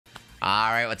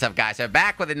All right, what's up, guys? So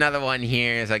back with another one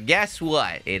here. So guess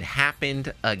what? It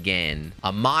happened again.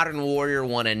 A Modern Warrior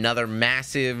won another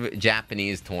massive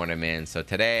Japanese tournament. So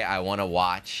today I want to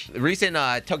watch the recent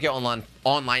Tokyo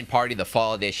Online Party, the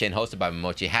Fall Edition, hosted by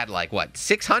Momochi. Had like, what,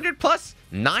 600 plus?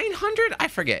 900? I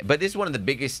forget. But this is one of the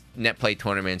biggest net play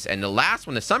tournaments. And the last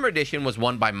one, the Summer Edition, was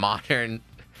won by Modern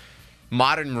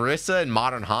Marissa and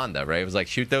Modern Honda, right? It was like,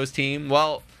 shoot those team.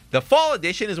 Well, the Fall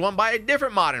Edition is won by a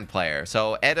different Modern player.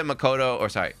 So Eda Makoto, or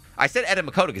sorry, I said Eda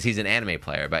Makoto because he's an anime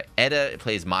player, but Eda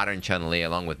plays Modern Chun-Li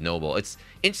along with Noble. It's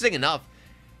interesting enough,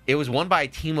 it was won by a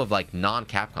team of like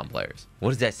non-Capcom players.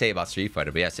 What does that say about Street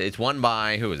Fighter? But yes, it's won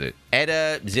by, who is it?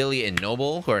 Eda, Zilly, and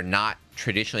Noble, who are not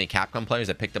traditionally Capcom players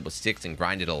that picked up with sticks and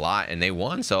grinded a lot, and they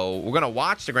won. So we're going to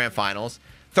watch the grand finals.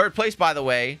 Third place, by the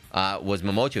way, was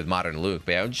Momochi with Modern Luke.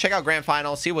 But yeah, check out Grand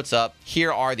Final, see what's up.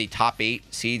 Here are the top 8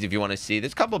 seeds if you want to see.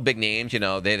 There's a couple of big names, you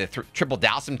know. They're the Triple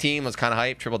Dhalsim team was kind of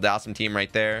hype. Triple Dhalsim team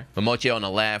right there. Momochi on the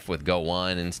left with Go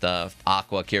One and stuff.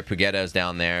 Aqua, Kira Pugeta is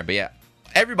down there. But yeah,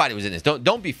 everybody was in this.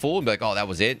 Don't be fooled and be like, oh, that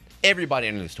was it. Everybody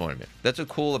entered this tournament. That's what's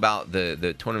cool about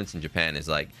the tournaments in Japan is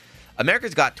like,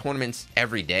 America's got tournaments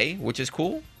every day, which is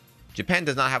cool. Japan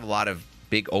does not have a lot of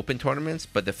big open tournaments,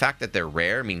 but the fact that they're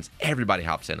rare means everybody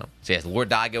hops in them. So yes, Lord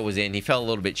Daigo was in. He fell a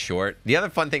little bit short. The other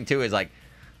fun thing too is like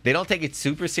they don't take it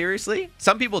super seriously.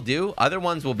 Some people do. Other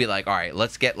ones will be like, all right,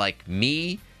 let's get like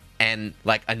me and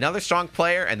like another strong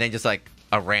player, and then just like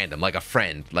a random, like a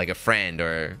friend,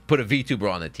 or put a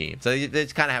VTuber on the team. So they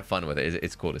just kind of have fun with it.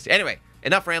 It's cool to see. Anyway,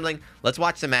 enough rambling. Let's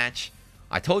watch the match.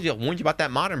 I told you, I warned you about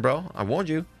that Modern, bro. I warned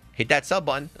you. Hit that sub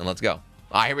button and let's go.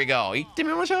 All right, here we go.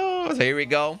 So here we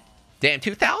go. Damn,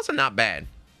 2,000, not bad.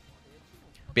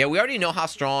 But yeah, we already know how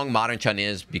strong Modern Chun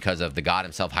is because of the god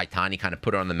himself, Haitani, kind of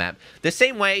put her on the map. The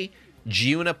same way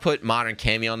Giuna put Modern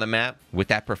Cammy on the map with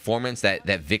that performance, that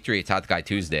victory at Tatakai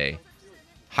Tuesday.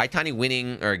 Haitani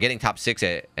winning or getting top 6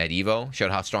 at EVO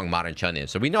showed how strong Modern Chun is.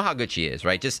 So we know how good she is,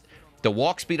 right? Just the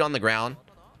walk speed on the ground.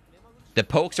 The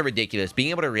pokes are ridiculous.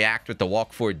 Being able to react with the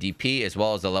walk forward DP as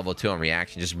well as the level 2 on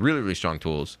reaction. Just really, really strong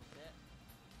tools.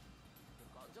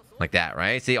 Like that,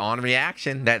 right? See, on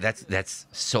reaction, that's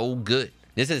so good.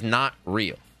 This is not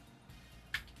real.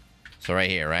 So right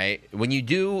here, right?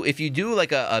 If you do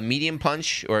like a medium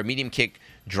punch or a medium kick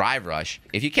drive rush,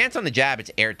 if you cancel on the jab, it's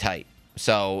airtight.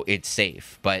 So it's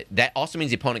safe. But that also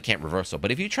means the opponent can't reversal. But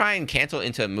if you try and cancel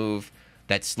into a move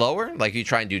that's slower, like you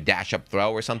try and do dash up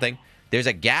throw or something, there's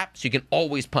a gap so you can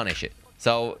always punish it.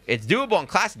 So it's doable on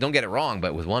Classic, don't get it wrong,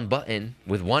 but with one button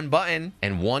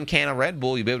and one can of Red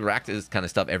Bull, you'll be able to react to this kind of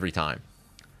stuff every time.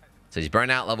 So he's burnt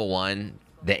out level 1,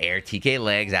 the air TK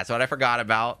legs, that's what I forgot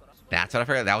about. That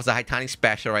was the Haitani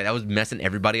special, right? That was messing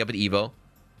everybody up at EVO.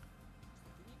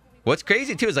 What's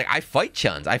crazy too is like I fight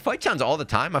Chuns. I fight Chuns all the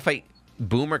time. I fight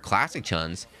Boomer Classic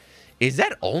Chuns. Is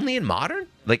that only in Modern?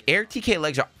 Like air TK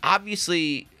legs are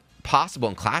obviously possible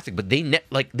in Classic, but they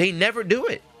never do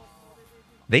it.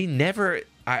 They never,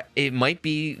 this might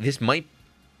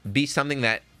be something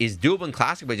that is doable in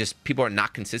Classic, but just people are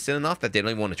not consistent enough that they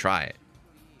don't even want to try it.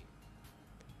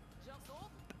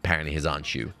 Apparently his on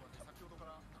shoe.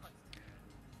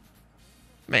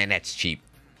 Man, that's cheap.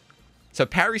 So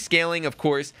parry scaling, of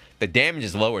course, the damage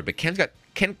is lowered, but Ken,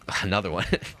 another one.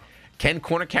 Ken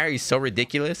corner carry is so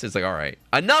ridiculous. It's like, all right,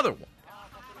 another one.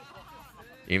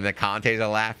 Even the commentators are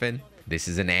laughing. This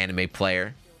is an anime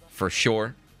player, for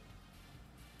sure.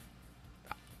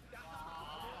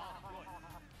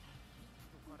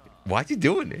 Why is he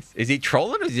doing this? Is he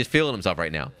trolling or is he just feeling himself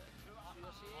right now?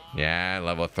 Yeah,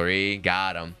 level 3.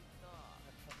 Got him.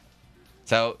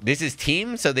 So this is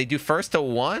team. So they do first to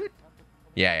 1.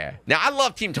 Yeah. Now, I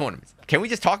love team tournaments. Can we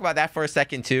just talk about that for a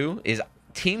second, too? Is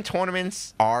team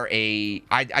tournaments are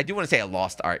I do want to say a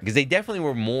lost art. Because they definitely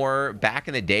were more back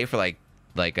in the day for like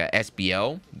a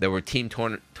SBO. There were team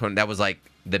tournament that was like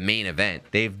the main event.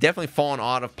 They've definitely fallen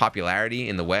out of popularity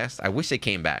in the West. I wish they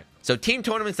came back. So team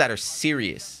tournaments that are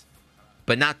serious,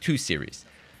 but not too serious.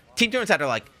 Team tournaments that are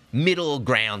like middle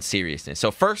ground seriousness.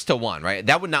 So first to 1, right?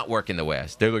 That would not work in the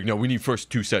West. They're like, no, we need first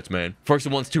to 2 sets, man. First to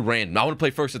 1's too random. I want to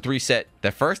play first to 3 set.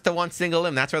 The first to 1 single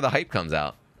limb, that's where the hype comes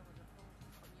out.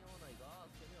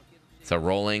 So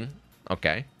rolling.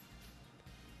 Okay.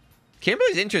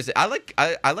 Kimberly's interesting. I like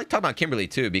talking about Kimberly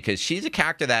too, because she's a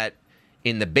character that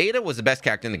in the beta was the best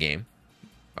character in the game.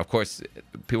 Of course,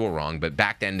 people were wrong, but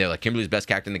back then they're like Kimberly's best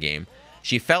character in the game.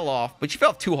 She fell off, but she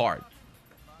fell off too hard.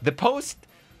 The post,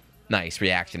 nice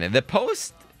reaction. And the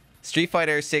post Street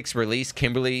Fighter 6 release,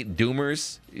 Kimberly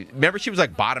Doomers. Remember she was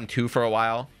like bottom 2 for a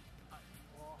while?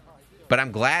 But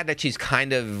I'm glad that she's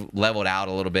kind of leveled out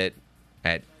a little bit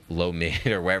at low mid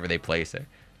or wherever they place her.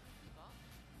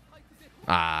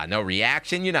 Ah, no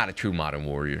reaction. You're not a true modern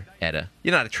warrior, Eda.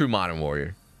 You're not a true modern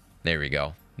warrior. There we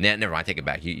go. Never mind. Take it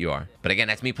back. You are. But again,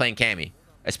 that's me playing Cammy.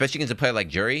 Especially against a player like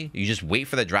Jury. You just wait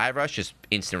for the drive rush. Just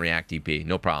instant react DP.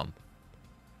 No problem.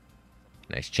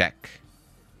 Nice check.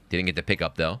 Didn't get the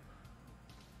pickup, though.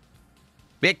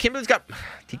 But yeah, Kimberly's got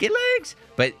TK legs.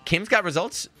 But Kim's got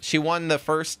results. She won the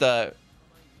first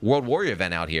World Warrior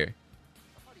event out here.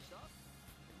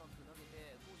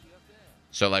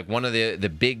 So, like, one of the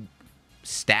big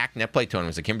stacked net play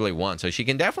tournaments that Kimberly won. So, she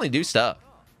can definitely do stuff.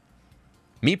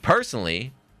 Me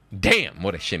personally, damn,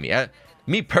 what a shimmy.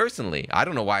 Me personally, I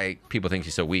don't know why people think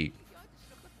she's so weak.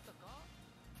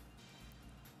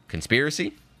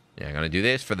 Conspiracy. Yeah, I'm going to do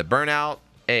this for the burnout.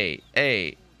 Hey.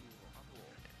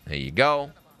 There you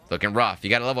go. Looking rough. You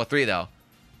got a level 3, though.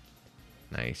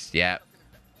 Nice. Yeah.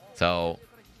 So, all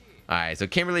right. So,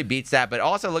 Kimberly beats that. But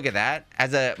also, look at that.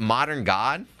 As a modern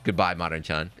god, goodbye, Modern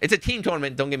Chun. It's a team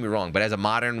tournament. Don't get me wrong. But as a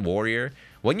modern warrior,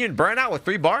 when you're in burnout with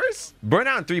 3 bars,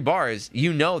 burnout in 3 bars,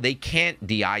 you know they can't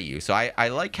DI you. So, I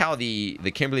like how the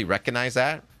Kimberly recognized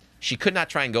that. She could not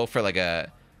try and go for, like,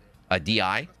 a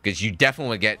DI. Because you definitely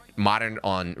would get modern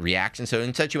on reaction. So,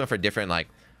 instead, she went for a different, like,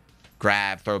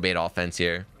 grab, throw bait offense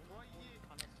here.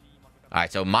 All right,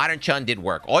 so Modern Chun did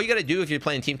work. All you got to do if you're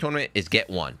playing a team tournament is get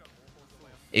 1.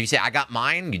 If you say, I got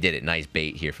mine, you did it. Nice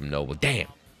bait here from Noble. Damn.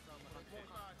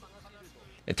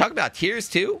 And talk about tiers,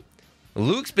 too.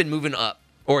 Luke's been moving up.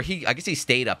 Or I guess he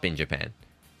stayed up in Japan.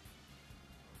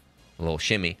 A little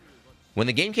shimmy. When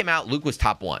the game came out, Luke was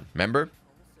top 1. Remember?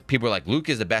 People were like, Luke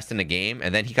is the best in the game.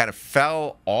 And then he kind of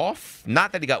fell off.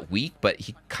 Not that he got weak, but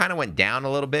he kind of went down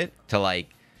a little bit to, like,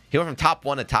 he went from top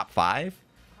 1 to top 5.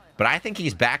 But I think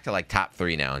he's back to, like, top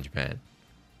 3 now in Japan.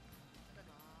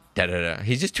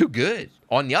 He's just too good.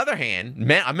 On the other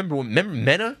hand, I remember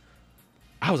Mena?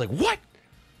 I was like, what?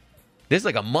 This is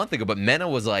like a month ago, but Mena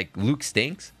was like, Luke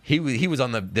stinks. He was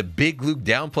on the big Luke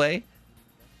downplay.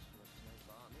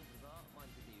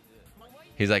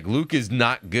 He's like, Luke is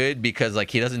not good because,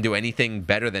 like, he doesn't do anything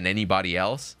better than anybody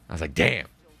else. I was like, damn.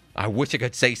 I wish I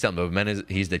could say something, but Mena,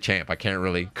 he's the champ. I can't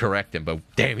really correct him, but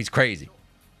damn, he's crazy.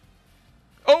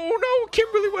 Oh, no,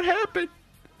 Kimberly, what happened?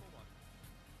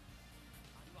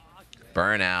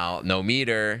 Burnout. No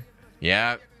meter.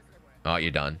 Yep. Oh,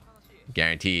 you're done.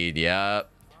 Guaranteed. Yep.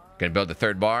 Gonna build the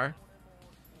 3rd bar.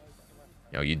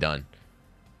 Oh, you done.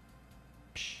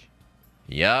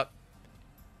 Yep.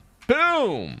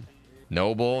 Boom.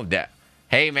 Noble.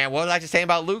 Hey, man, what was I just saying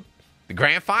about Luke? The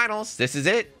grand finals. This is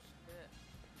it.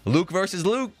 Luke versus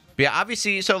Luke. Yeah,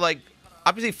 obviously, so, like,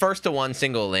 obviously first to 1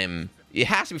 single limb. It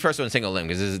has to be first to 1 single limb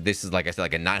because this is, like I said,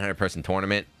 like a 900-person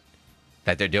tournament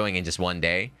that they're doing in just one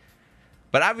day.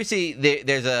 But obviously,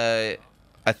 there's a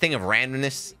thing of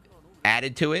randomness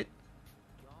added to it.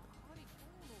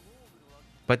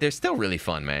 But they're still really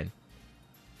fun, man.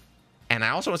 And I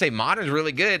also want to say Modern's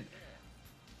really good.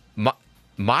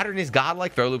 Modern is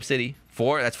godlike. Throw Loop City.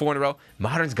 4. That's 4 in a row.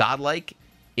 Modern's godlike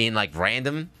in, like,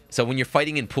 random. So when you're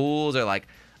fighting in pools or, like,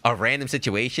 a random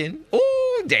situation.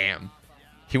 Ooh, damn.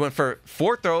 He went for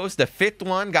 4 throws. The 5th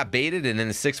one got baited. And then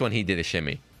the 6th one, he did a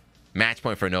shimmy. Match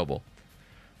point for Noble.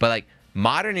 But, like,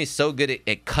 Modern is so good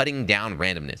at cutting down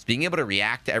randomness. Being able to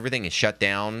react to everything and shut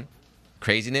down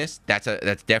craziness, that's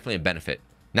definitely a benefit.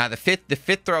 Now, the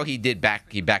fifth throw he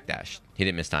backdashed. He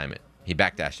didn't mistime it. He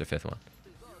backdashed the 5th one.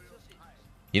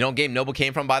 You know what game Noble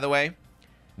came from, by the way?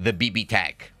 The BB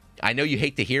tag. I know you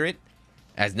hate to hear it,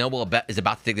 as Noble is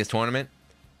about to take this tournament.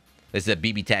 This is a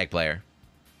BB tag player.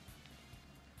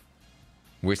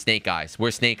 We're Snake Eyes.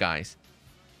 We're Snake Eyes.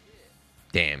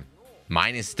 Damn.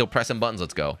 Mine is still pressing buttons.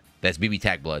 Let's go. That's BB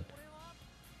tag blood.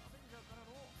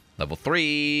 Level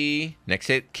 3. Next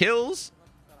hit kills.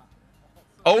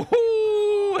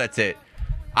 Oh, that's it.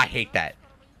 I hate that.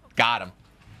 Got him.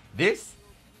 This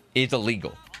is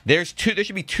illegal. There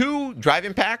should be 2 drive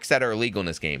impacts that are illegal in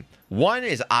this game. One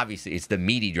is obviously it's the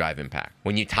meaty drive impact.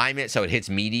 When you time it so it hits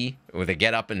meaty with a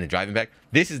get up and the drive impact.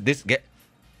 This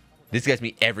gets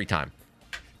me every time.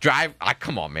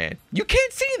 Come on, man. You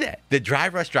can't see that. The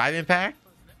drive rush drive impact.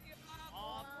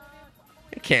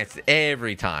 It can't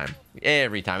every time.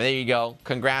 Every time. There you go.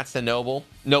 Congrats to Noble.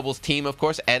 Noble's team, of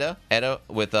course. Eda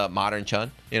with Modern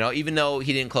Chun. You know, even though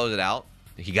he didn't close it out,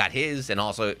 he got his, and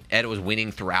also Eda was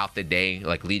winning throughout the day,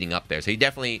 like leading up there. So he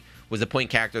definitely was a point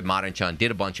character with Modern Chun.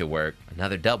 Did a bunch of work.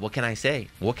 Another dub. What can I say?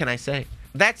 What can I say?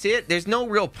 That's it. There's no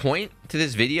real point to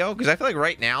this video because I feel like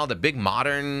right now the big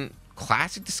Modern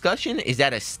Classic discussion is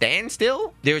at a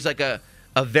standstill. There's like a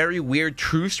very weird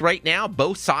truce right now.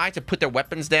 Both sides have put their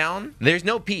weapons down. There's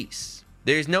no peace.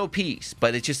 There's no peace.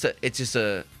 But it's just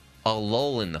a a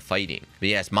lull in the fighting. But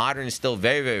yes, modern is still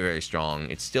very, very, very strong.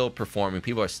 It's still performing.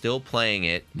 People are still playing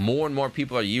it. More and more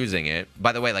people are using it.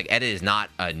 By the way, like, Edit is not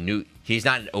a new... He's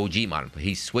not an OG modern player.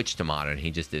 He switched to modern.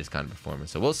 He just did his kind of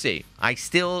performance. So we'll see. I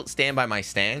still stand by my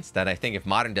stance that I think if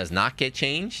modern does not get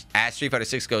changed, as Street Fighter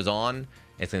 6 goes on,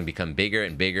 it's going to become bigger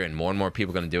and bigger, and more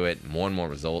people are going to do it, more and more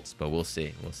results. But we'll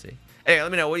see. We'll see. Anyway,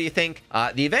 let me know, what do you think?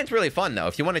 The event's really fun, though.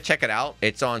 If you want to check it out,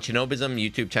 it's on Shinobism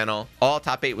YouTube channel. All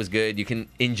top 8 was good. You can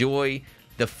enjoy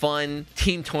the fun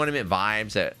team tournament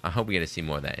vibes. I hope we get to see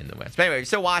more of that in the West. But anyway, if you're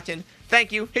still watching,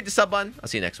 thank you. Hit the sub button. I'll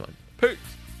see you next one. Peace.